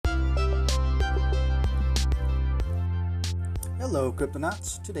Hello,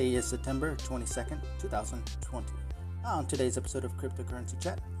 Cryptonauts. Today is September 22nd, 2020. On today's episode of Cryptocurrency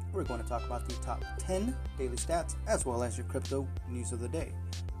Chat, we're going to talk about the top 10 daily stats as well as your crypto news of the day.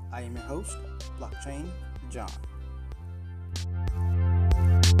 I am your host, Blockchain John.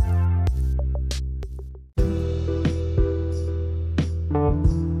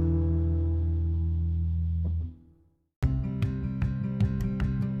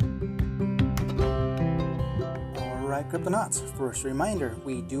 Cryptonauts, first reminder,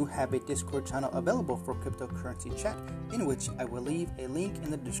 we do have a Discord channel available for Cryptocurrency Chat, in which I will leave a link in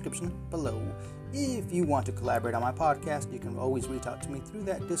the description below. If you want to collaborate on my podcast, you can always reach out to me through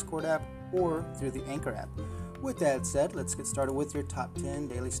that Discord app or through the Anchor app. With that said, let's get started with your top 10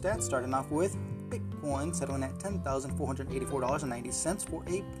 daily stats, starting off with Bitcoin settling at $10,484.90 for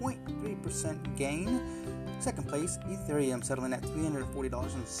a 0.3% gain. Second place, Ethereum settling at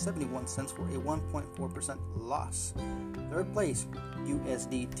 $340.71 for a 1.4% loss. Third place,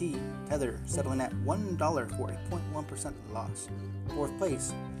 USDT Tether settling at $1 for a 0.1% loss. Fourth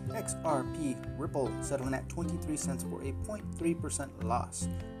place, XRP Ripple settling at 23 cents for a 0.3% loss.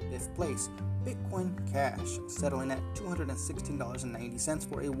 Fifth place, Bitcoin Cash settling at $216.90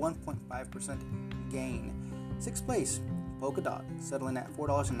 for a 1.5% gain. Sixth place, Polkadot settling at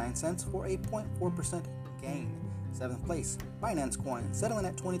 $4.09 for a 0.4% gain. Seventh place, Binance Coin settling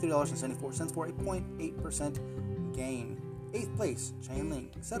at $23.74 for a 0.8% gain. Eighth place, Chainlink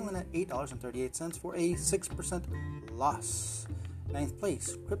settling at $8.38 for a 6% loss. Ninth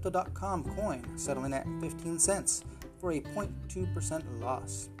place, Crypto.com Coin settling at 15 cents for a 0.2%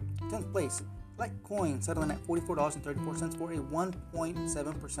 loss. 10th place, Litecoin settling at $44.34 for a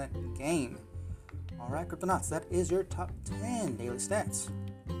 1.7% gain. Alright, Cryptonauts, that is your top 10 daily stats.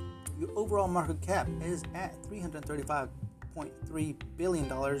 Your overall market cap is at $335.3 billion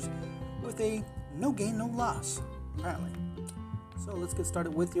with a no gain, no loss, apparently. So let's get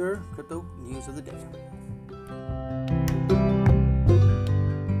started with your crypto news of the day.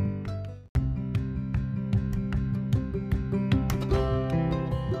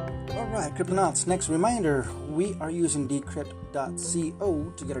 Alright, Cryptonauts, next reminder, we are using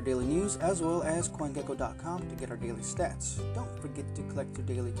Decrypt.co to get our daily news as well as CoinGecko.com to get our daily stats. Don't forget to collect your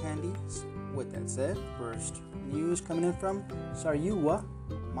daily candies. With that said, first news coming in from Saryuwa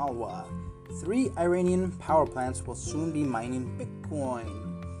Malwa. 3 Iranian power plants will soon be mining Bitcoin.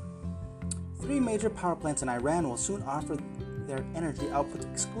 3 major power plants in Iran will soon offer their energy output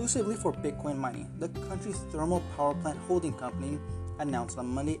exclusively for Bitcoin mining. The country's thermal power plant holding company announced on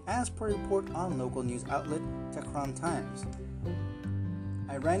Monday as per a report on local news outlet Tehran Times.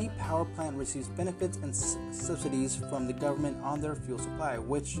 Iranian power plant receives benefits and subsidies from the government on their fuel supply,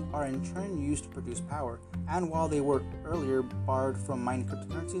 which are in turn used to produce power. And while they were earlier barred from mining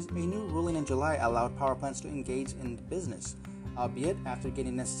cryptocurrencies, a new ruling in July allowed power plants to engage in the business, albeit after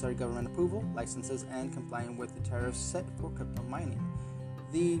getting necessary government approval, licenses, and complying with the tariffs set for crypto mining.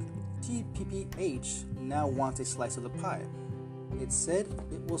 The TPPH now wants a slice of the pie. It said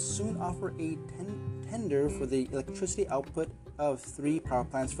it will soon offer a tender for the electricity output of 3 power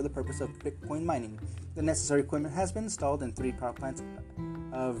plants for the purpose of Bitcoin mining. The necessary equipment has been installed in 3 power plants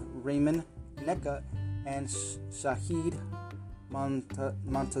of Raymond, Neka, and Shahid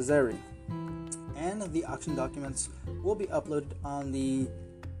Montazeri. And the auction documents will be uploaded on the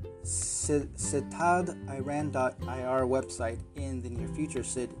SitadIran.ir website in the near future,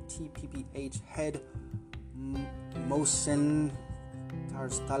 said TPPH head Mohsen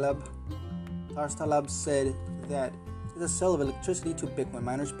Tarstalab said that the sale of electricity to Bitcoin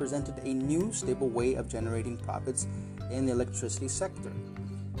miners presented a new stable way of generating profits in the electricity sector.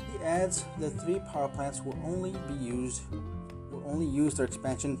 He adds the 3 power plants will only use their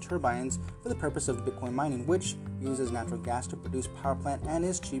expansion turbines for the purpose of Bitcoin mining, which uses natural gas to produce power plant and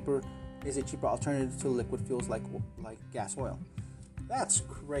is a cheaper alternative to liquid fuels like gas oil. That's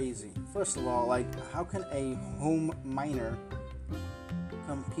crazy. First of all, how can a home miner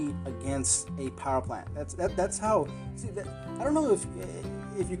compete against a power plant? That's how. See, I don't know if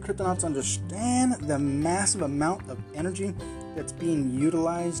you Cryptonauts understand the massive amount of energy that's being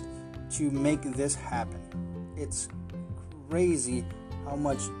utilized to make this happen. It's crazy how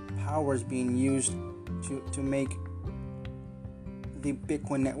much power is being used to make the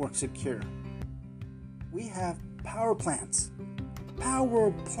Bitcoin network secure. We have power plants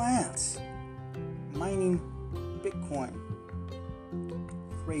mining Bitcoin.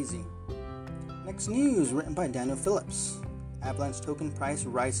 Crazy. Next news written by Daniel Phillips. Avalanche token price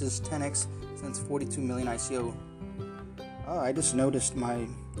rises 10x since 42 million ICO. Oh, I just noticed my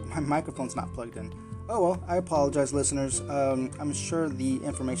microphone's not plugged in. Oh well, I apologize, listeners. I'm sure the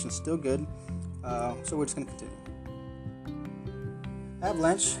information's still good, so we're just going to continue.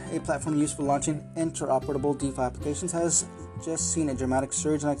 Avalanche, a platform used for launching interoperable DeFi applications, has just seen a dramatic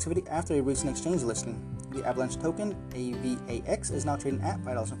surge in activity after a recent exchange listing. The Avalanche token, AVAX, is now trading at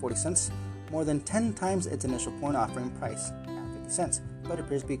 $5.40, more than 10 times its initial coin offering price at 50 cents, but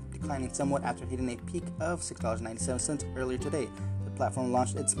appears to be declining somewhat after hitting a peak of $6.97 earlier today. The platform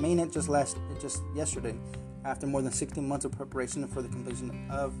launched its mainnet just yesterday, after more than 16 months of preparation for the completion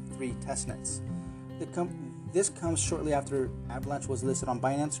of 3 testnets. This comes shortly after Avalanche was listed on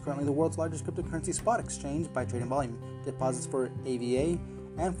Binance, currently the world's largest cryptocurrency spot exchange by trading volume. Deposits for AVA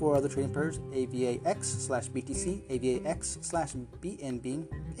and 4 other trading pairs, AVAX/BTC, AVAX/BNB,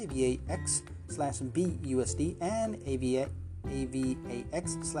 AVAX/BUSD, and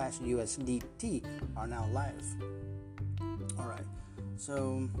AVAX/USDT are now live. Alright,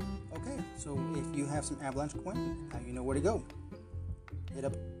 so if you have some Avalanche coin, now you know where to go. Hit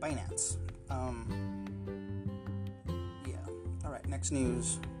up Binance. Alright, next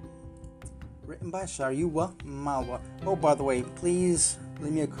news. Written by Sharyuwa Malwa. Oh, by the way, please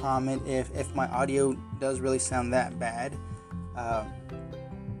leave me a comment if my audio does really sound that bad.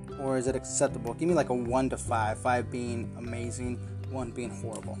 Or is it acceptable? Give me like a 1 to 5. 5 being amazing, 1 being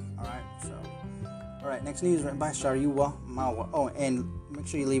horrible. Alright, next news written by Sharyuwa Malwa. Oh, and make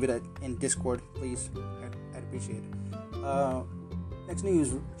sure you leave it in Discord, please. I'd appreciate it. Next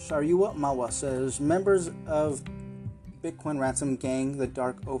news, Sharyuwa Malwa says members of Bitcoin ransom gang, the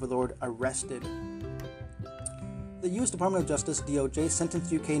Dark Overlord, arrested. The U.S. Department of Justice (DOJ)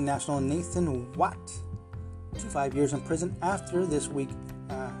 sentenced UK national Nathan Watt to 5 years in prison this week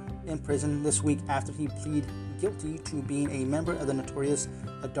after he pleaded guilty to being a member of the notorious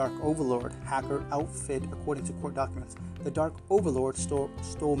Dark Overlord hacker outfit, according to court documents. The Dark Overlord stole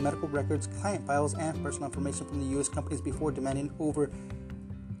medical records, client files, and personal information from the U.S. companies before demanding over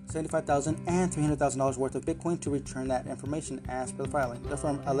 $75,000 and $300,000 worth of Bitcoin to return that information, as per the filing. The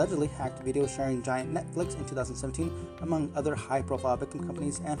firm allegedly hacked video sharing giant Netflix in 2017, among other high-profile victim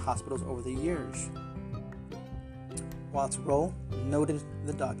companies and hospitals over the years. Watt's role, noted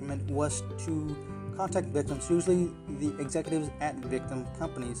the document, was to contact victims, usually the executives at victim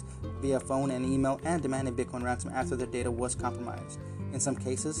companies, via phone and email, and demand a Bitcoin ransom after their data was compromised. In some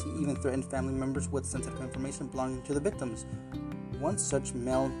cases, he even threatened family members with sensitive information belonging to the victims. One such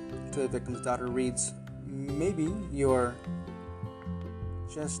mail to a victim's daughter reads, "Maybe you're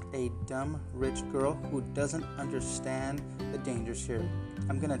just a dumb rich girl who doesn't understand the dangers here.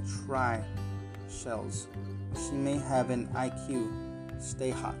 I'm gonna try shells. She may have an IQ. Stay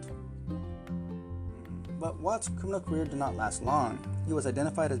hot." But Watt's criminal career did not last long. He was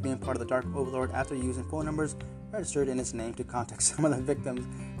identified as being part of the Dark Overlord after using phone numbers registered in his name to contact some of the victims.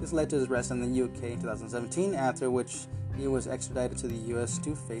 This led to his arrest in the UK in 2017, after which he was extradited to the US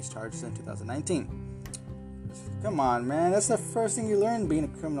to face charges in 2019. Come on, man. That's the first thing you learn being a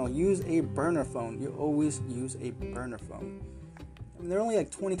criminal. Use a burner phone. You always use a burner phone. I mean, they're only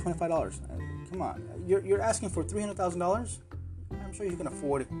like $20, $25. Come on. You're asking for $300,000? I'm sure you can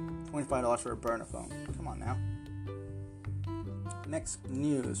afford $25 for a burner phone. Come on now. Next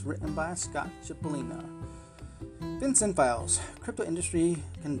news, written by Scott Cipollina. FinCEN files. Crypto industry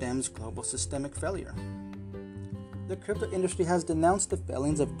condemns global systemic failure. The crypto industry has denounced the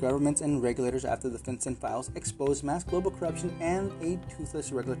failings of governments and regulators after the FinCEN files exposed mass global corruption and a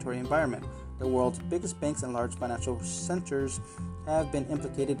toothless regulatory environment. The world's biggest banks and large financial centers have been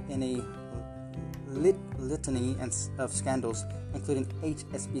implicated in a litany of scandals, including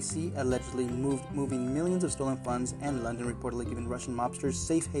HSBC allegedly moving millions of stolen funds, and London reportedly giving Russian mobsters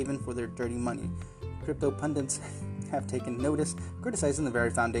safe haven for their dirty money. Crypto pundits have taken notice, criticizing the very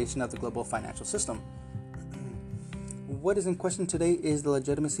foundation of the global financial system. What is in question today is the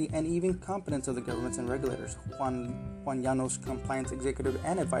legitimacy and even competence of the governments and regulators. Juan Llanos, compliance executive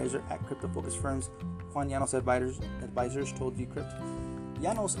and advisor at crypto-focused firms Juan Llanos Advisors, told Decrypt.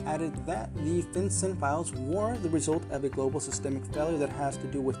 Llanos added that the FinCEN files were the result of a global systemic failure that has to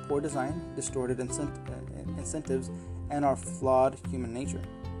do with poor design, distorted incentives, and our flawed human nature,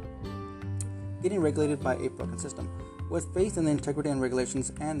 getting regulated by a broken system. With faith in the integrity and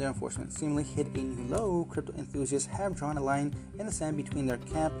regulations and their enforcement seemingly hit a new low, crypto enthusiasts have drawn a line in the sand between their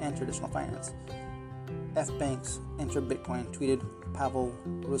camp and traditional finance. F-Banks enter Bitcoin, tweeted Pavel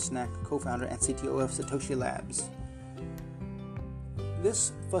Rusnak, co-founder and CTO of Satoshi Labs.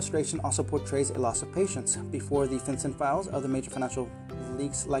 This frustration also portrays a loss of patience. Before the FinCEN files, other major financial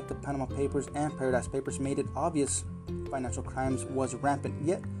leaks like the Panama Papers and Paradise Papers made it obvious financial crimes was rampant,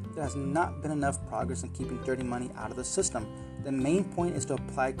 yet there has not been enough progress in keeping dirty money out of the system. The main point is to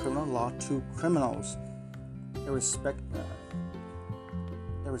apply criminal law to criminals, irrespective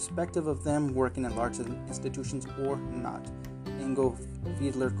of them working in large institutions or not. Ingo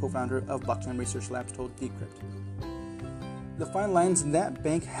Fiedler, co-founder of Blockchain Research Labs, told Decrypt. The fine lines that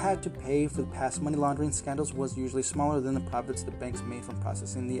bank had to pay for the past money laundering scandals was usually smaller than the profits the banks made from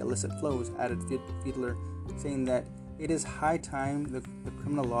processing the illicit flows, added Fiedler, saying that it is high time the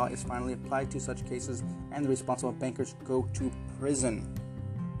criminal law is finally applied to such cases and the responsible bankers go to prison.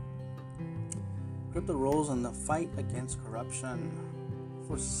 Crypto roles in the fight against corruption.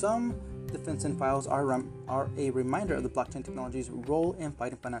 For some, the FinCEN files are a reminder of the blockchain technology's role in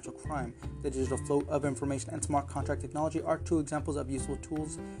fighting financial crime. The digital flow of information and smart contract technology are two examples of useful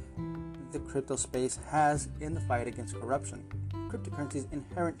tools the crypto space has in the fight against corruption. Cryptocurrency's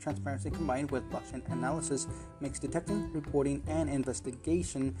inherent transparency combined with blockchain analysis makes detecting, reporting, and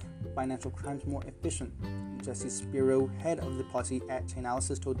investigation of financial crimes more efficient. Jesse Spiro, head of the policy at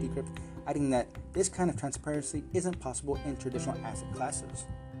Chainalysis, told Decrypt, adding that this kind of transparency isn't possible in traditional asset classes.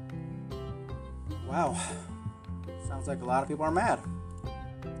 Wow, sounds like a lot of people are mad.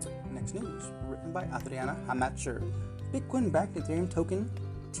 Next news, written by Adriana Hamacher. Bitcoin-backed Ethereum token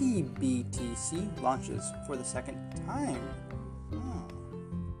TBTC launches for the second time.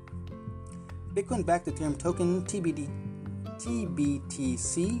 Bitcoin-backed Ethereum token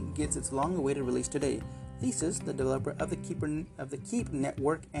TBTC gets its long-awaited release today. Thesis, the developer of the Keep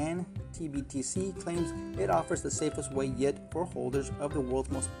network and TBTC, claims it offers the safest way yet for holders of the world's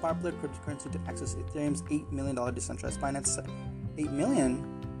most popular cryptocurrency to access Ethereum's $8 million decentralized finance. $8 million?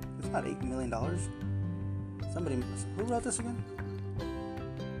 It's not $8 million. Who wrote this again?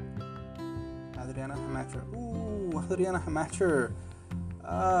 Adriana Hamacher. Ooh, Adriana Hamacher.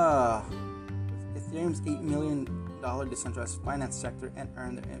 Ethereum's $8 million decentralized finance sector and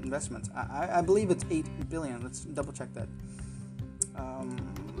earn their investments. I believe it's $8 billion. Let's double check that.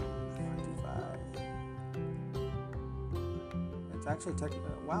 25. It's actually it's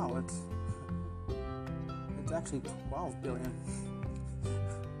actually $12 billion.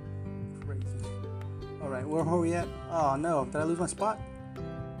 Crazy. All right, where are we at? Oh no, did I lose my spot?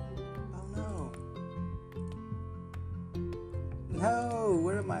 Oh no. No,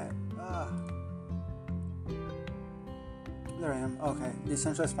 where am I? There I am. Okay.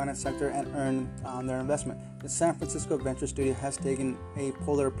 Decentralized finance sector and earn on their investment. The San Francisco Venture Studio has taken a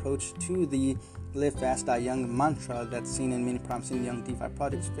polar approach to the Live Fast Die Young mantra that's seen in many promising young DeFi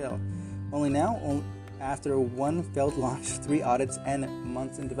projects fail. Only now, after one failed launch, 3 audits, and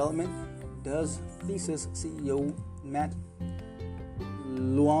months in development, does Thesis CEO Matt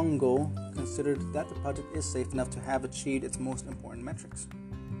Luongo consider that the project is safe enough to have achieved its most important metrics.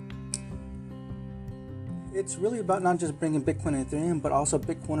 It's really about not just bringing Bitcoin and Ethereum, but also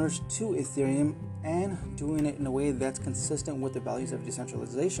Bitcoiners to Ethereum and doing it in a way that's consistent with the values of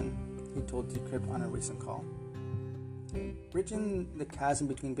decentralization, he told Decrypt on a recent call. Bridging the chasm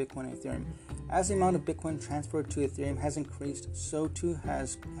between Bitcoin and Ethereum. As the amount of Bitcoin transferred to Ethereum has increased, so too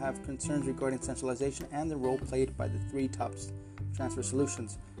have concerns regarding centralization and the role played by the 3 top transfer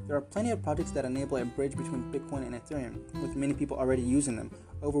solutions. There are plenty of projects that enable a bridge between Bitcoin and Ethereum, with many people already using them.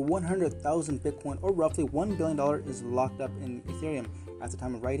 Over 100,000 Bitcoin, or roughly $1 billion, is locked up in Ethereum at the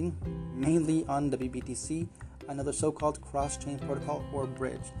time of writing, mainly on WBTC, another so-called cross-chain protocol or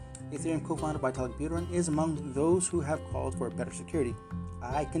bridge. Ethereum co-founder Vitalik Buterin is among those who have called for better security.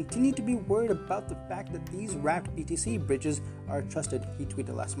 I continue to be worried about the fact that these wrapped BTC bridges are trusted, he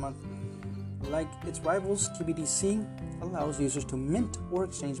tweeted last month. Like its rivals, TBTC allows users to mint or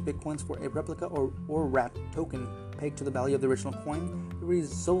exchange Bitcoins for a replica or wrapped token pegged to the value of the original coin. The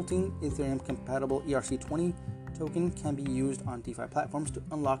resulting Ethereum-compatible ERC20 token can be used on DeFi platforms to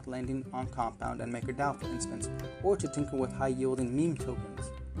unlock lending on Compound and MakerDAO, for instance, or to tinker with high-yielding meme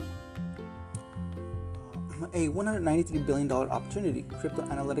tokens. A $193 billion opportunity. Crypto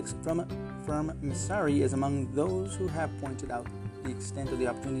analytics firm Messari is among those who have pointed out the extent of the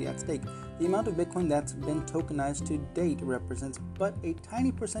opportunity at stake. The amount of Bitcoin that's been tokenized to date represents but a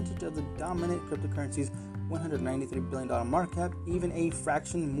tiny percentage of the dominant cryptocurrency's $193 billion market cap. Even a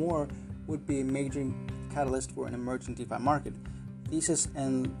fraction more would be a major catalyst for an emerging DeFi market. Thesis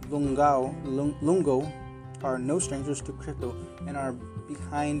and Lungo are no strangers to crypto and are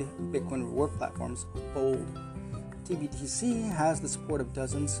behind Bitcoin reward platforms Fold. TBTC has the support of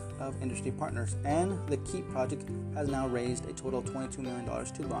dozens of industry partners, and the Keep project has now raised a total of $22 million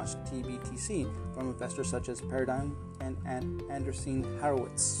to launch TBTC from investors such as Paradigm and Andreessen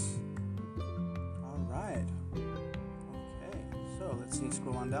Horowitz. Alright. Okay, so let's see,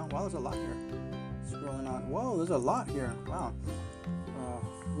 scroll on down. Wow, there's a lot here. Scrolling on. Whoa, there's a lot here. Wow.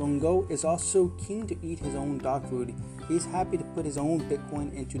 Lungo is also keen to eat his own dog food. He's happy to put his own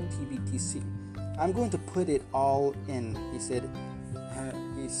Bitcoin into TBTC. I'm going to put it all in, he said.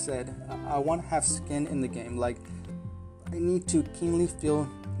 I want to have skin in the game. Like, I need to keenly feel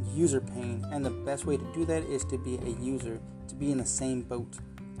user pain, and the best way to do that is to be a user, to be in the same boat.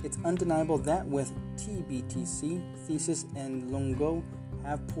 It's undeniable that with TBTC, Thesis, and Lungo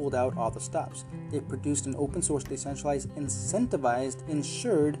have pulled out all the stops. They've produced an open source, decentralized, incentivized,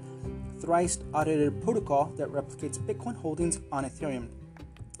 insured, thrice audited protocol that replicates Bitcoin holdings on Ethereum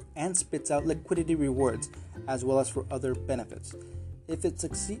and spits out liquidity rewards as well as for other benefits. If it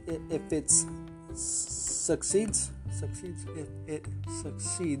succeeds,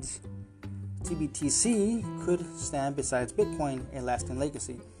 TBTC could stand besides Bitcoin, a lasting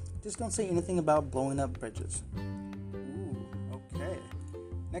legacy. Just don't say anything about blowing up bridges. Ooh, okay.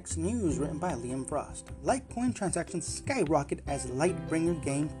 Next news written by Liam Frost. Litecoin transactions skyrocket as Lightbringer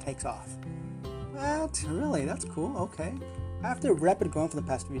game takes off. What? Really? That's cool. Okay. After rapid growth for the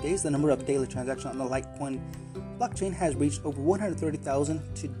past few days, the number of daily transactions on the Litecoin blockchain has reached over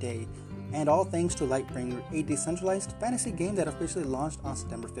 130,000 today, and all thanks to Lightbringer, a decentralized fantasy game that officially launched on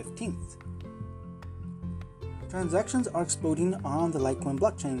September 15th. Transactions are exploding on the Litecoin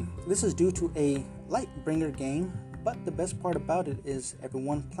blockchain. This is due to a Lightbringer game, but the best part about it is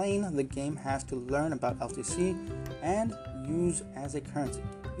everyone playing the game has to learn about LTC and use as a currency.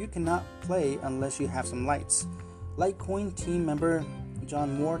 You cannot play unless you have some lights. Litecoin team member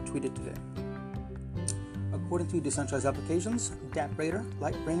John Moore tweeted today. According to Decentralized Applications, DappRadar,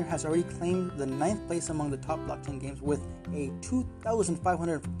 Lightbringer has already claimed the 9th place among the top blockchain games with a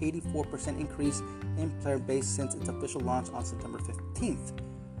 2,584% increase in player base since its official launch on September 15th.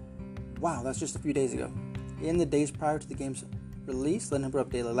 Wow, that's just a few days ago. In the days prior to the game's release, the number of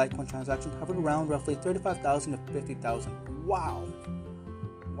daily Litecoin transactions hovered around roughly 35,000 to 50,000. Wow,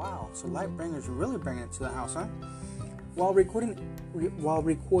 so Lightbringer's really bringing it to the house, huh? While recording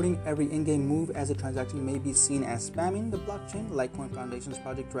every in-game move as a transaction may be seen as spamming the blockchain, Litecoin Foundation's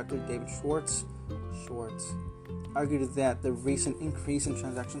project director David Schwartz argued that the recent increase in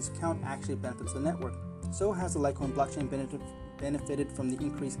transactions count actually benefits the network. So has the Litecoin blockchain benefited from the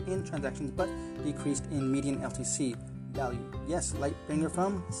increase in transactions but decreased in median LTC value. Yes, Lightbringer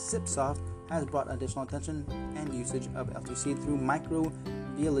from Sipsoft has brought additional attention and usage of LTC through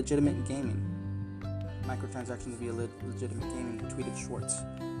via legitimate gaming. Microtransactions via legitimate gaming, tweeted Schwartz.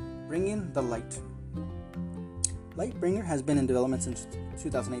 Bringing the light. Lightbringer has been in development since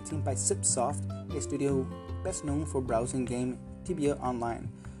 2018 by Sipsoft, a studio best known for browsing game Tibia Online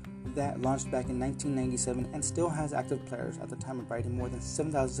that launched back in 1997 and still has active players. At the time of writing, more than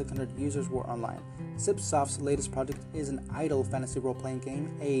 7,600 users were online. Sipsoft's latest project is an idle fantasy role-playing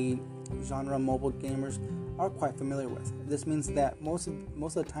game, a genre mobile gamers are quite familiar with. This means that most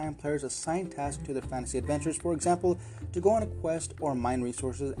of the time players assign tasks to their fantasy adventures, for example, to go on a quest or mine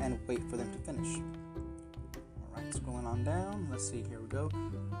resources and wait for them to finish. Alright, scrolling on down, let's see, here we go.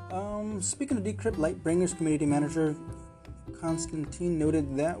 Speaking of Decrypt, Lightbringer's community manager Constantine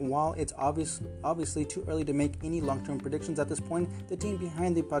noted that while it's obviously too early to make any long-term predictions at this point, the team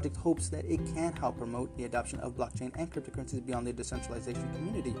behind the project hopes that it can help promote the adoption of blockchain and cryptocurrencies beyond the decentralization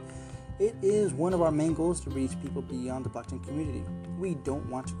community. It is one of our main goals to reach people beyond the blockchain community. We don't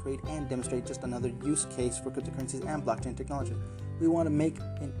want to create and demonstrate just another use case for cryptocurrencies and blockchain technology. We want to make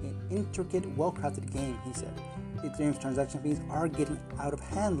an intricate, well-crafted game, he said. Ethereum's transaction fees are getting out of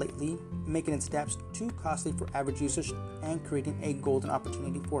hand lately, making its dApps too costly for average users and creating a golden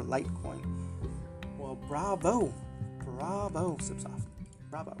opportunity for Litecoin. Well, bravo, Sipsoft,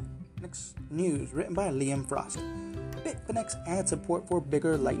 bravo. Next news, written by Liam Frost. Bitfinex adds support for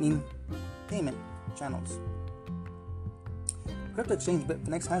bigger Lightning payment channels. Crypto exchange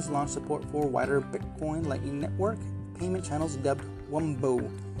Bitfinex has launched support for wider Bitcoin Lightning Network payment channels dubbed Wumbo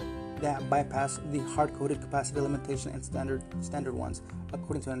that bypass the hard-coded capacity limitation and standard ones,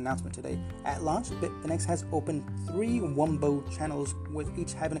 according to an announcement today. At launch, Bitfinex has opened 3 Wumbo channels, with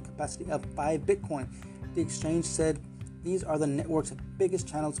each having a capacity of 5 Bitcoin. The exchange said these are the network's biggest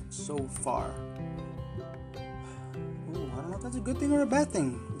channels so far. I don't know if that's a good thing or a bad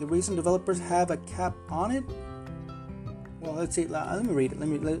thing. The reason developers have a cap on it? Well, let's see. Let me read it.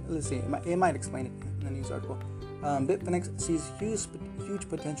 Let's see. It might explain it in the news article. Bitfinex sees huge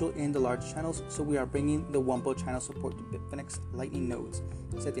potential in the large channels, so we are bringing the Wumbo channel support to Bitfinex Lightning nodes,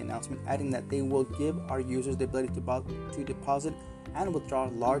 said the announcement, adding that they will give our users the ability to deposit and withdraw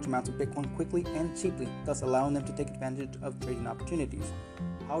large amounts of Bitcoin quickly and cheaply, thus allowing them to take advantage of trading opportunities.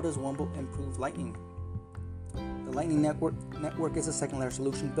 How does Wumbo improve Lightning? The Lightning Network is a second-layer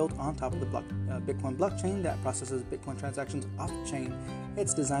solution built on top of the Bitcoin blockchain that processes Bitcoin transactions off-chain.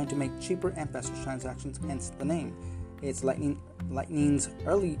 It's designed to make cheaper and faster transactions, hence the name. It's Lightning's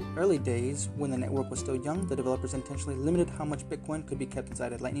early days, when the network was still young, the developers intentionally limited how much Bitcoin could be kept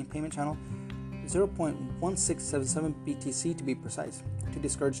inside a Lightning payment channel. 0.1677 BTC to be precise, to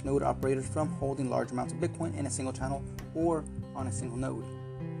discourage node operators from holding large amounts of Bitcoin in a single channel or on a single node.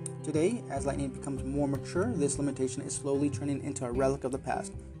 Today, as Lightning becomes more mature, this limitation is slowly turning into a relic of the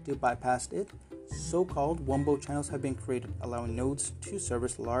past. To bypass it, so-called Wumbo channels have been created, allowing nodes to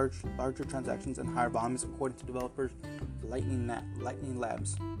service larger transactions and higher volumes, according to developers Lightning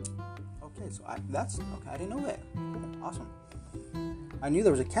Labs. Okay, so I didn't know that. Cool, awesome. I knew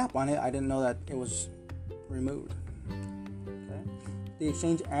there was a cap on it. I didn't know that it was removed. Okay. The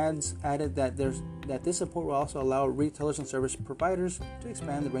exchange added that this support will also allow retailers and service providers to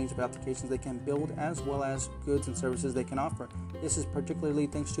expand the range of applications they can build, as well as goods and services they can offer. This is particularly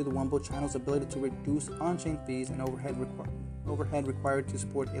thanks to the Wumbo channel's ability to reduce on-chain fees and overhead required to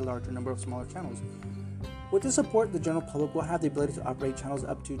support a larger number of smaller channels. With this support, the general public will have the ability to operate channels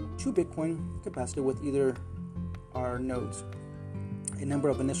up to 2 Bitcoin capacity with either our nodes. A number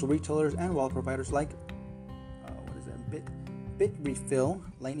of initial retailers and wallet providers like Bitrefill,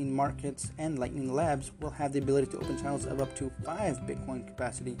 Lightning Markets, and Lightning Labs will have the ability to open channels of up to 5 Bitcoin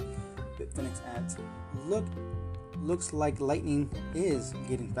capacity. Bitfinex adds, looks like Lightning is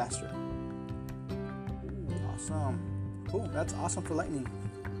getting faster. Ooh, awesome. Cool, that's awesome for Lightning.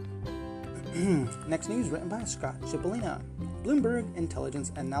 Next news written by Scott Cipollina. Bloomberg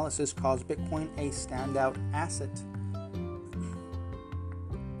Intelligence Analysis calls Bitcoin a standout asset.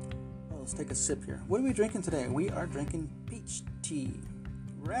 Let's take a sip here. What are we drinking today? We are drinking peach tea,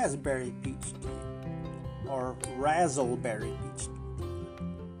 raspberry peach tea, or razzleberry peach tea.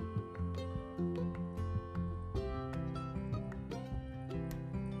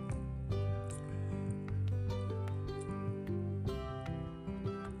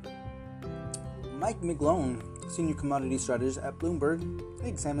 Mike McGlone, senior commodity strategist at Bloomberg,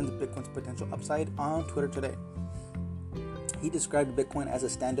 examined Bitcoin's potential upside on Twitter today. He described Bitcoin as a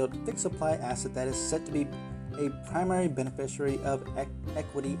standout fixed supply asset that is set to be a primary beneficiary of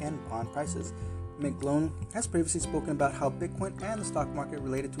equity and bond prices. McGlone has previously spoken about how Bitcoin and the stock market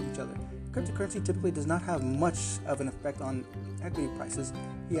related to each other. Cryptocurrency typically does not have much of an effect on equity prices,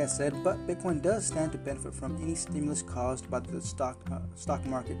 he has said, but Bitcoin does stand to benefit from any stimulus caused by the stock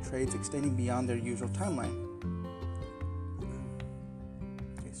market trades extending beyond their usual timeline.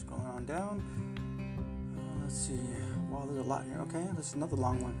 Okay, scrolling on down. Let's see. Wow, there's a lot here. Okay, this is another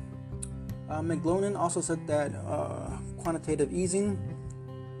long one. McGlone also said that quantitative easing,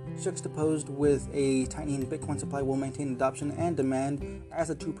 juxtaposed with a tightening Bitcoin supply, will maintain adoption and demand as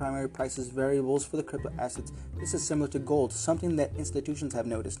the two primary prices variables for the crypto assets. This is similar to gold, something that institutions have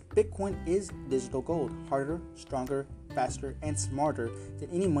noticed. Bitcoin is digital gold, harder, stronger, faster, and smarter than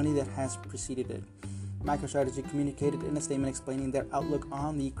any money that has preceded it. MicroStrategy communicated in a statement explaining their outlook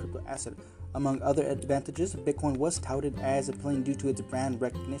on the crypto asset. Among other advantages, Bitcoin was touted as appealing due to its brand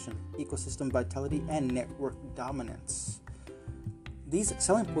recognition, ecosystem vitality, and network dominance. These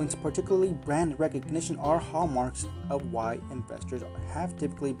selling points, particularly brand recognition, are hallmarks of why investors have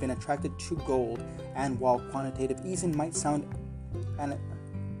typically been attracted to gold. And while quantitative easing might sound anathema,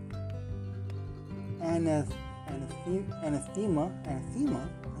 I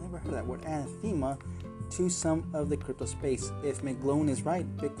never heard that word, anathema, to some of the crypto space, if McGlone is right,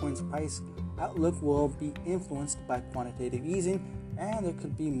 Bitcoin's price outlook will be influenced by quantitative easing, and there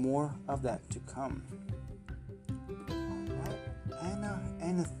could be more of that to come.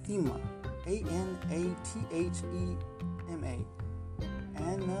 Anathema, Anathema,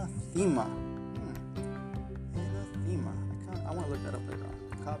 anathema. Anathema. I want to look that up later on.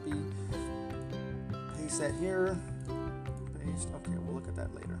 Copy, paste that here. Paste. Okay, we'll look at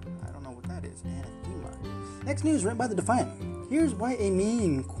that later. I don't know what that is. Anathema. Next news written by the Defiant. Here's why a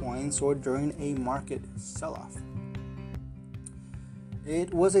meme coin soared during a market sell-off.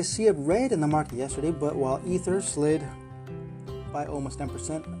 It was a sea of red in the market yesterday, but while Ether slid by almost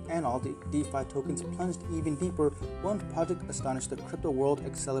 10% and all the DeFi tokens plunged even deeper, one project astonished the crypto world,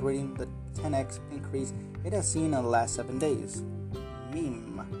 accelerating the 10x increase it has seen in the last 7 days. Meme.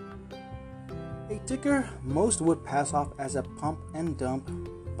 A ticker most would pass off as a pump and dump,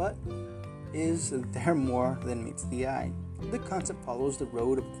 but is there more than meets the eye? The concept follows the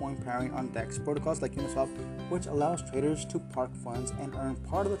road of coin pairing on DEX protocols like Uniswap, which allows traders to park funds and earn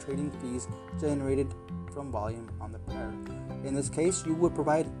part of the trading fees generated from volume on the pair. In this case, you would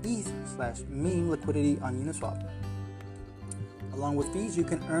provide ETH/meme liquidity on Uniswap. Along with fees, you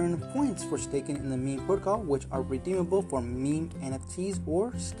can earn points for staking in the meme protocol, which are redeemable for meme NFTs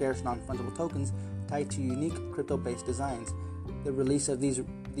or scarce non-fungible tokens tied to unique crypto-based designs. The release of these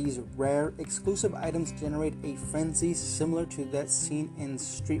rare exclusive items generate a frenzy similar to that seen in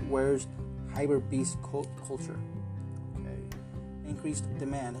streetwear's hyperbeast culture. Okay. increased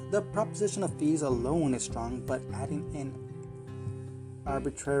demand. The proposition of fees alone is strong, but adding an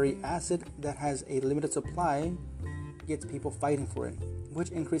arbitrary asset that has a limited supply gets people fighting for it, which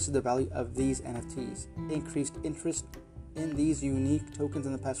increases the value of these NFTs. Increased interest in these unique tokens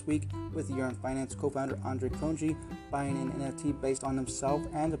in the past week, with Yearn Finance co-founder Andre Cronje buying an NFT based on himself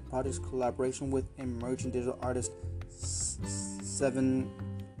and the project's collaboration with emerging digital artist Seven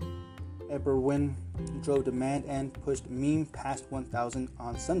Eberwin drove demand and pushed meme past 1,000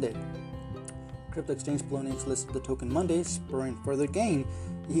 on Sunday. Crypto exchange Poloniex listed the token Monday, spurring further gain,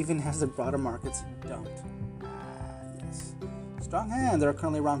 even as the broader markets don't. Yes. Strong hand. There are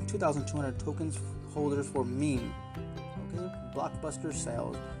currently around 2,200 tokens holders for meme. Okay, blockbuster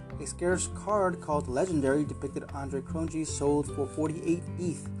sales. A scarce card called Legendary depicted Andre Cronje sold for 48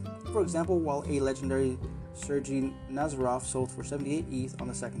 ETH. For example, while a legendary Sergei Nazarov sold for 78 ETH on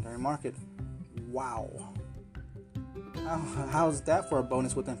the secondary market. Wow. How's that for a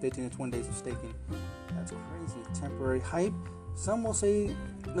bonus within 15 to 20 days of staking? That's crazy. Temporary hype. Some will say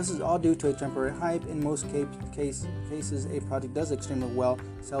this is all due to a temporary hype. In most cases, a project does extremely well,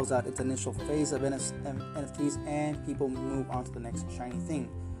 sells out its initial phase of NFTs, and people move on to the next shiny thing.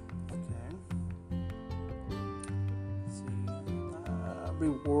 Okay. Let's see.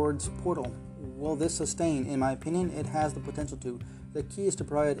 Rewards portal. Will this sustain? In my opinion, it has the potential to. The key is to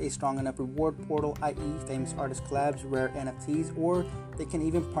provide a strong enough reward portal, i.e. famous artist collabs, rare NFTs, or they can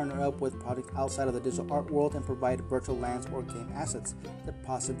even partner up with projects outside of the digital art world and provide virtual lands or game assets. The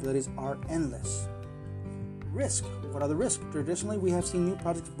possibilities are endless. Risk. What are the risks? Traditionally, we have seen new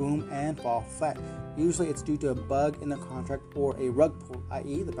projects boom and fall flat. Usually it's due to a bug in the contract or a rug pull,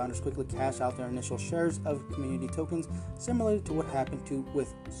 i.e. the founders quickly cash out their initial shares of community tokens, similar to what happened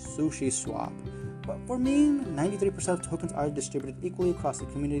with SushiSwap. But for me, 93% of tokens are distributed equally across the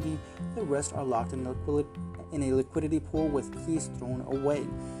community. The rest are locked in a liquidity pool with keys thrown away.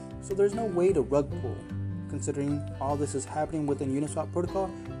 So there's no way to rug pull. Considering all this is happening within Uniswap protocol,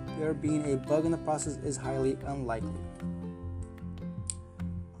 there being a bug in the process is highly unlikely.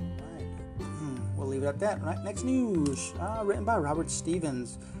 Alright, we'll leave it at that. Right, next news, written by Robert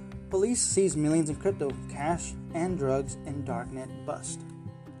Stevens. Police seize millions in crypto, cash, and drugs in darknet bust.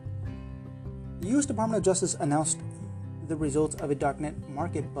 The U.S. Department of Justice announced the results of a darknet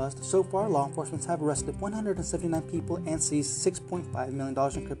market bust. So far, law enforcement have arrested 179 people and seized $6.5 million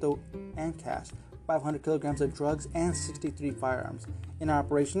in crypto and cash, 500 kilograms of drugs, and 63 firearms. In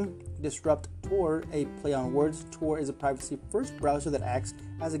Operation Disrupt Tor, a play on words, Tor is a privacy-first browser that acts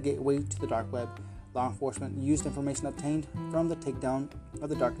as a gateway to the dark web. Law enforcement used information obtained from the takedown of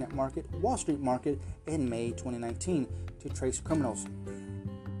the darknet market, Wall Street market, in May 2019 to trace criminals.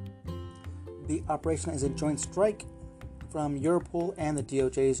 The operation is a joint strike from Europol and the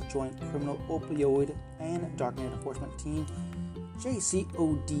DOJ's Joint Criminal Opioid and Darknet Enforcement Team,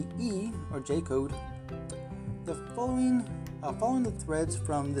 JCODE or JCODE. Following the threads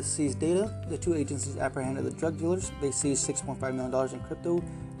from the seized data, the two agencies apprehended the drug dealers. They seized $6.5 million in crypto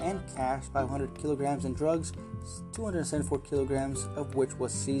and cash, 500 kilograms in drugs, 274 kilograms of which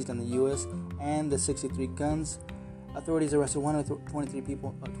was seized in the U.S., and the 63 guns. Authorities arrested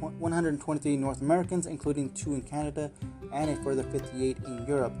 123 North Americans, including 2 in Canada, and a further 58 in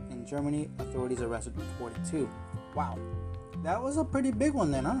Europe. In Germany, authorities arrested 42. Wow. That was a pretty big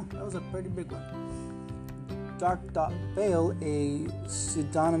one then, huh? That was a pretty big one. Dark.Fail, a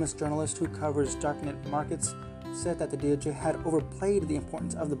pseudonymous journalist who covers darknet markets, said that the DOJ had overplayed the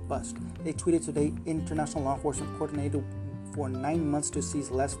importance of the bust. They tweeted today, international law enforcement coordinated for 9 months to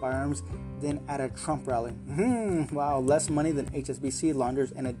seize less firearms than at a Trump rally. Wow, less money than HSBC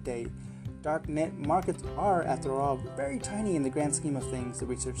launders in a day. Darknet markets are, after all, very tiny in the grand scheme of things, the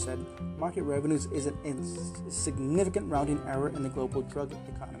research said. Market revenues is a significant rounding error in the global drug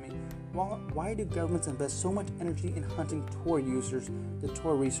economy. Why do governments invest so much energy in hunting Tor users? The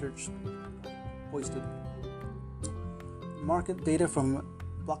Tor research hoisted. Market data from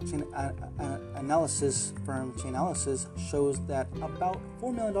blockchain analysis firm Chainalysis shows that about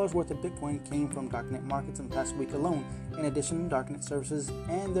 $4 million worth of Bitcoin came from darknet markets in the past week alone. In addition, darknet services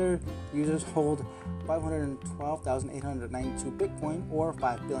and their users hold 512,892 Bitcoin, or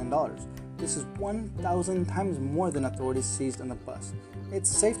 $5 billion. This is 1,000 times more than authorities seized on the bust. It's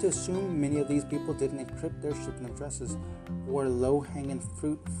safe to assume many of these people didn't encrypt their shipping addresses, or low-hanging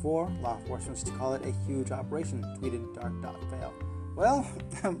fruit for law enforcement to call it a huge operation, tweeted Dark.Fail. Well,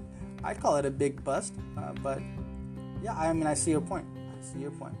 I'd call it a big bust, but yeah, I see your point.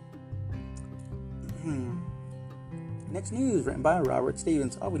 Next news, written by Robert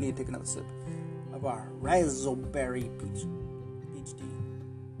Stevens. Oh, we need to take another sip of our raspberry peach tea.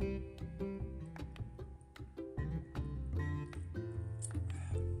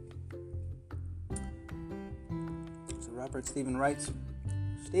 Robert Stephen writes,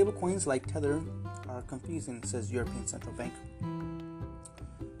 stablecoins like Tether are confusing, says European Central Bank.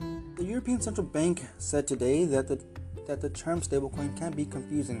 The European Central Bank said today that the term stablecoin can be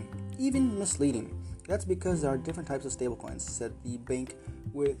confusing, even misleading. That's because there are different types of stablecoins, said the bank,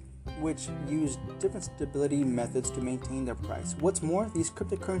 which use different stability methods to maintain their price. What's more, these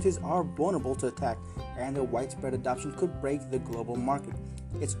cryptocurrencies are vulnerable to attack, and their widespread adoption could break the global market,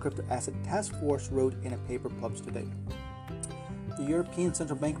 its Crypto Asset Task Force wrote in a paper published today. The European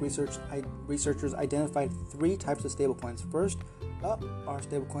Central Bank researchers identified three types of stablecoins. First up are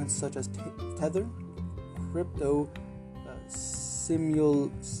stablecoins such as Tether, crypto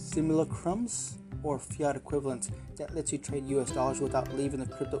simulacrums, or fiat equivalents that lets you trade US dollars without leaving the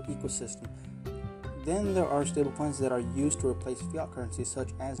crypto ecosystem. Then there are stablecoins that are used to replace fiat currencies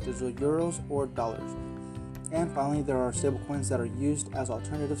such as digital euros or dollars. And finally, there are stablecoins that are used as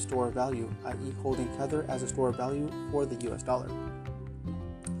alternative store of value, i.e. holding Tether as a store of value for the US dollar.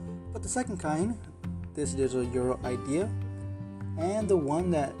 But the second kind, this digital euro idea, and the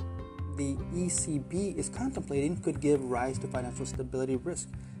one that the ECB is contemplating, could give rise to financial stability risk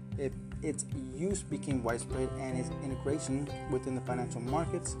if its use became widespread and its integration within the financial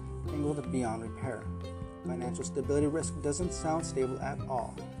markets angled beyond repair. Financial stability risk doesn't sound stable at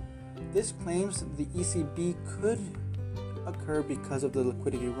all. This claims the ECB could occur because of the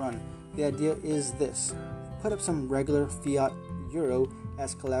liquidity run. The idea is this: put up some regular fiat euro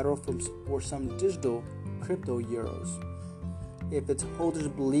as collateral for some digital crypto euros. If its holders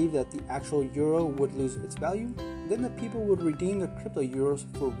believe that the actual euro would lose its value, then the people would redeem the crypto euros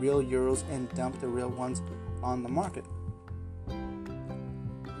for real euros and dump the real ones on the market. Okay,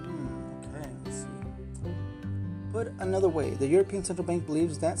 let's see. Put another way, the European Central Bank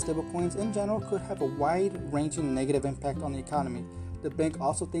believes that stablecoins in general could have a wide-ranging negative impact on the economy. The bank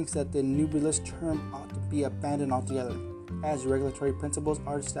also thinks that the nebulous term ought to be abandoned altogether, as regulatory principles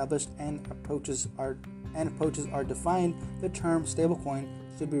are established and approaches are defined. The term stablecoin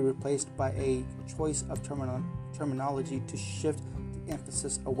should be replaced by a choice of terminology to shift the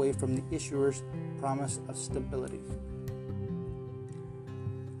emphasis away from the issuer's promise of stability.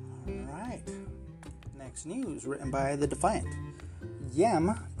 Alright, next news written by The Defiant.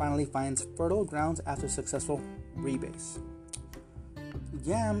 Yam finally finds fertile grounds after successful rebase.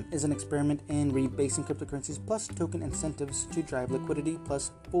 Yam is an experiment in rebasing cryptocurrencies plus token incentives to drive liquidity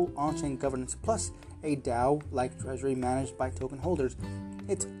plus full on-chain governance plus a DAO-like treasury managed by token holders.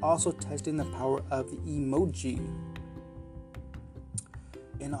 It's also testing the power of the emoji.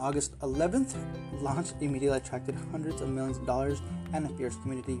 In August 11th, launch immediately attracted hundreds of millions of dollars and a fierce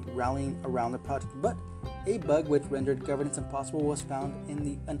community rallying around the project. But a bug which rendered governance impossible was found in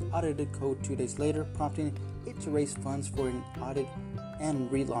the unaudited code 2 days later, prompting it to raise funds for an audit and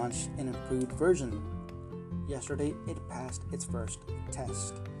relaunch an improved version. Yesterday, it passed its first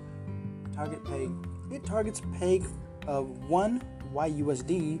test. Target peg. It targets peg of 1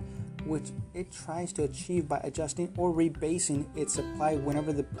 YUSD, which it tries to achieve by adjusting or rebasing its supply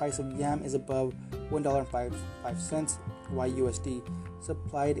whenever the price of Yam is above $1.05 YUSD.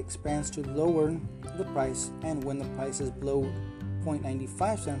 Supply expands to lower the price, and when the price is below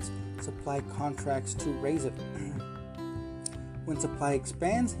 0.95 cents, supply contracts to raise it. When supply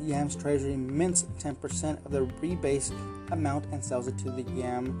expands, Yam's treasury mints 10% of the rebase amount and sells it to the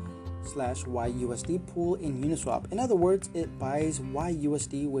Yam/YUSD pool in Uniswap. In other words, it buys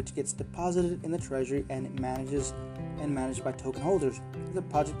YUSD, which gets deposited in the treasury and managed by token holders. The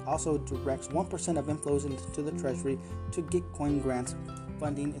project also directs 1% of inflows into the treasury to Gitcoin grants,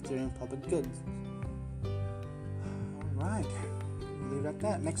 funding Ethereum public goods. Alright, we'll leave it at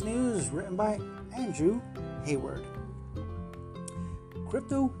that. Next news, written by Andrew Hayward.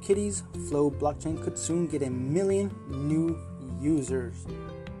 CryptoKitties Flow blockchain could soon get 1 million new users.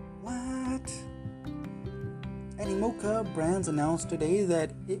 What? Animoca Brands announced today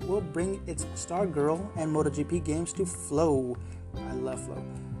that it will bring its Stargirl and MotoGP games to Flow. I love Flow.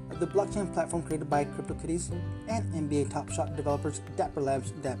 The blockchain platform created by CryptoKitties and NBA Top Shot developers Dapper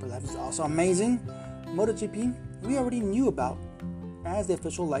Labs. Dapper Labs is also amazing. MotoGP we already knew about, as the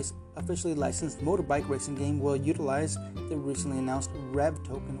officially licensed motorbike racing game will utilize the recently announced Rev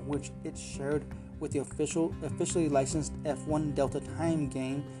token, which it shared with the officially licensed F1 Delta Time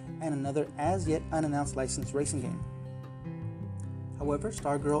game and another as yet unannounced licensed racing game. However,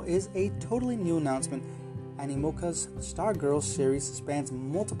 Stargirl is a totally new announcement. Animoca's Stargirl series spans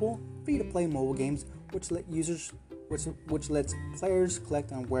multiple free-to-play mobile games, which lets players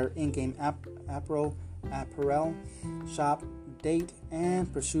collect and wear in-game apparel, shop, date,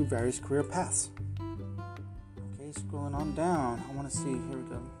 and pursue various career paths. Okay, scrolling on down. I want to see. Here we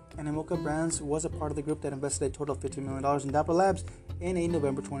go. Animoca Brands was a part of the group that invested a total of $15 million in Dapper Labs in a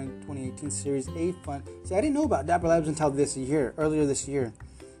November 2018 Series A fund. See, I didn't know about Dapper Labs until earlier this year,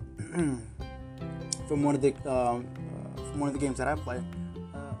 from one of the games that I play,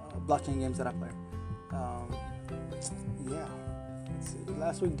 blockchain games that I play. Yeah. Let's see.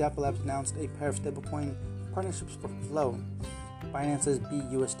 Last week, Dapper Labs announced a pair of stablecoin partnerships for Flow. Binance's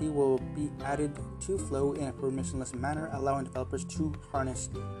BUSD will be added to Flow in a permissionless manner, allowing developers to harness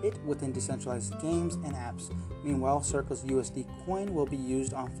it within decentralized games and apps. Meanwhile, Circle's USD coin will be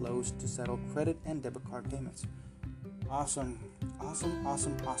used on Flows to settle credit and debit card payments. Awesome. That's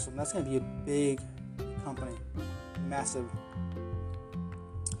going to be a big company. Massive.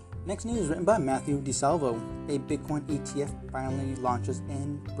 Next news written by Matthew DeSalvo. A Bitcoin ETF finally launches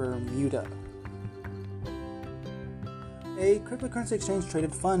in Bermuda. A cryptocurrency exchange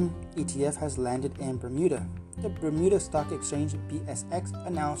traded fund ETF has landed in Bermuda. The Bermuda Stock Exchange BSX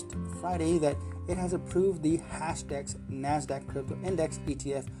announced Friday that it has approved the Hashdex Nasdaq Crypto Index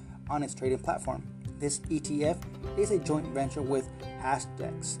ETF on its trading platform. This ETF is a joint venture with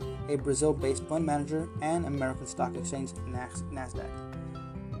Hashdex, a Brazil-based fund manager, and American Stock Exchange Nasdaq.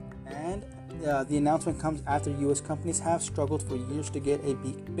 And the announcement comes after U.S. companies have struggled for years to get a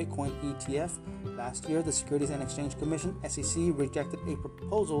Bitcoin ETF. Last year, the Securities and Exchange Commission (SEC) rejected a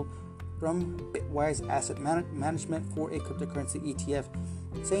proposal from Bitwise Asset Management for a cryptocurrency ETF,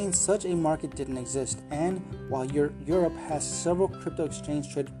 saying such a market didn't exist. And while Europe has several crypto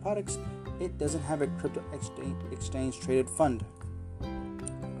exchange traded products, it doesn't have a crypto exchange traded fund.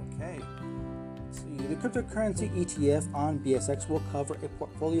 Okay. The cryptocurrency ETF on BSX will cover a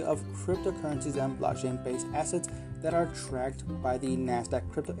portfolio of cryptocurrencies and blockchain-based assets that are tracked by the Nasdaq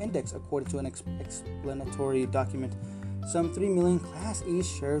Crypto Index, according to an explanatory document. Some 3 million Class E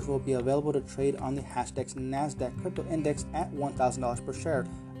shares will be available to trade on the Hashdex Nasdaq Crypto Index at $1,000 per share,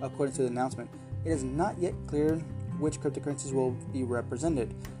 according to the announcement. It is not yet clear which cryptocurrencies will be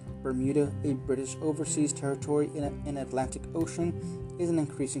represented. Bermuda, a British overseas territory in Atlantic Ocean, is an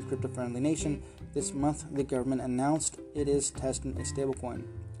increasing crypto-friendly nation. This month, the government announced it is testing a stablecoin.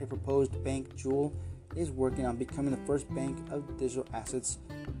 A proposed bank, Jewel, is working on becoming the first bank of digital assets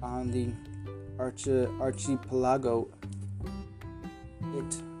on the archipelago.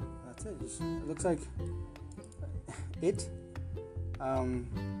 That's it. It looks like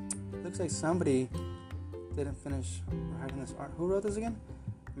looks like somebody didn't finish writing this art. Who wrote this again?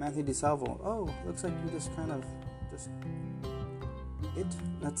 Matthew DeSalvo. Oh, looks like you just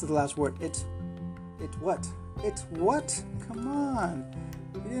that's the last word. It what? Come on.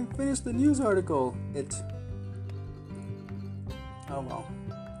 You didn't finish the news article. Oh well.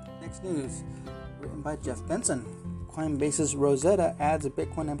 Next news, written by Jeff Benson. Coinbase's Rosetta adds a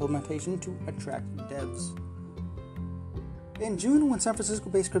Bitcoin implementation to attract devs. In June, when San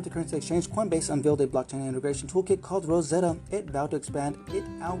Francisco-based cryptocurrency exchange Coinbase unveiled a blockchain integration toolkit called Rosetta, it vowed to expand it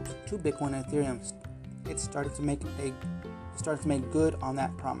out to Bitcoin and Ethereum. It started to make good on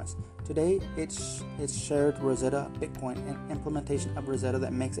that promise. Today, it's shared Rosetta Bitcoin, an implementation of Rosetta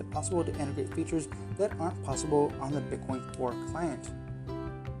that makes it possible to integrate features that aren't possible on the Bitcoin Core client.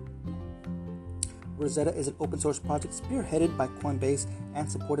 Rosetta is an open-source project spearheaded by Coinbase and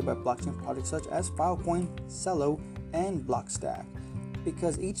supported by blockchain projects such as Filecoin, Celo, and Blockstack.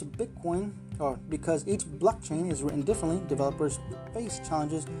 Because each blockchain is written differently, developers face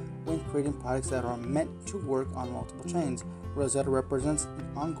challenges when creating products that are meant to work on multiple chains. Rosetta represents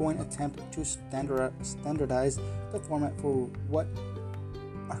an ongoing attempt to standardize the format for what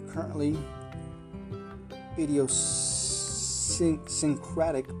are currently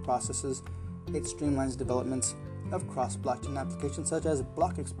idiosyncratic processes. It streamlines developments of cross-blockchain applications such as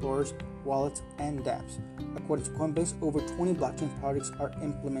block explorers, wallets, and dApps. According to Coinbase, over 20 blockchain projects are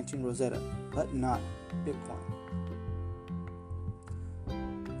implementing Rosetta, but not Bitcoin.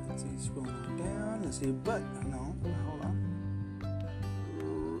 Let's see, scrolling on down. Let's see, but no, hold on.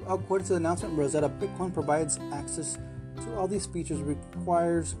 According to the announcement, Rosetta Bitcoin provides access to all these features,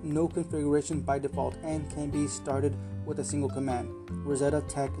 requires no configuration by default, and can be started with a single command. Rosetta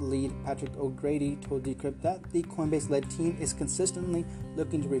Tech lead Patrick O'Grady told Decrypt that the Coinbase-led team is consistently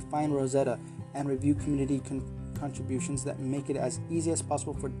looking to refine Rosetta and review community contributions that make it as easy as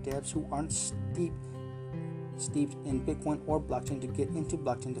possible for devs who aren't steeped in Bitcoin or blockchain to get into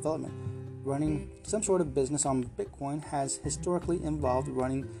blockchain development. Running some sort of business on Bitcoin has historically involved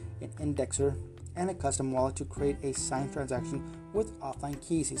running an indexer and a custom wallet to create a signed transaction with offline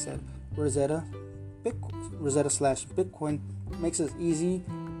keys, he said. Rosetta/Bitcoin makes it easy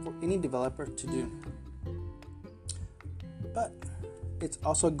for any developer to do. But It's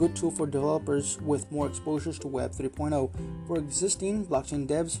also a good tool for developers with more exposures to Web 3.0. For existing blockchain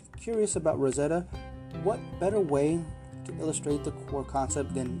devs curious about Rosetta, what better way to illustrate the core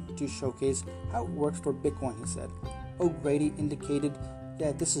concept than to showcase how it works for Bitcoin, he said. O'Grady indicated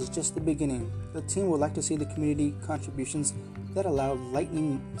that this is just the beginning. The team would like to see the community contributions that allow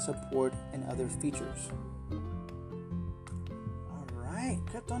Lightning support and other features. Alright,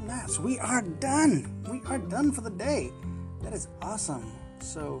 Cryptonauts, we are done! We are done for the day. That is awesome.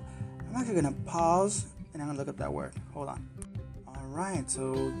 So, I'm actually going to pause and I'm going to look up that word. Hold on. Alright,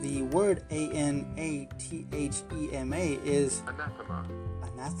 so the word A-N-A-T-H-E-M-A is anathema.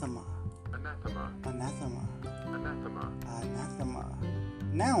 Anathema. Anathema. Anathema. Anathema. Anathema.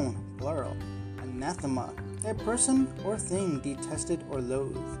 Noun, plural. Anathema. A person or thing detested or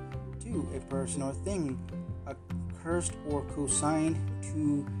loathed. 2. A person or thing accursed or consigned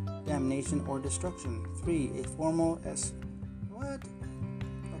to damnation or destruction. 3. A formal What?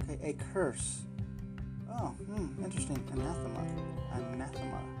 Okay, a curse. Oh, interesting. Anathema.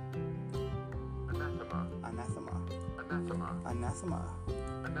 Anathema. Anathema. Anathema. Anathema. Anathema.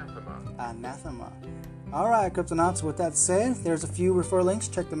 Anathema. Anathema. Alright, Cryptonauts, with that said, there's a few referral links.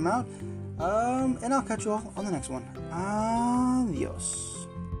 Check them out. And I'll catch you all on the next one. Adios.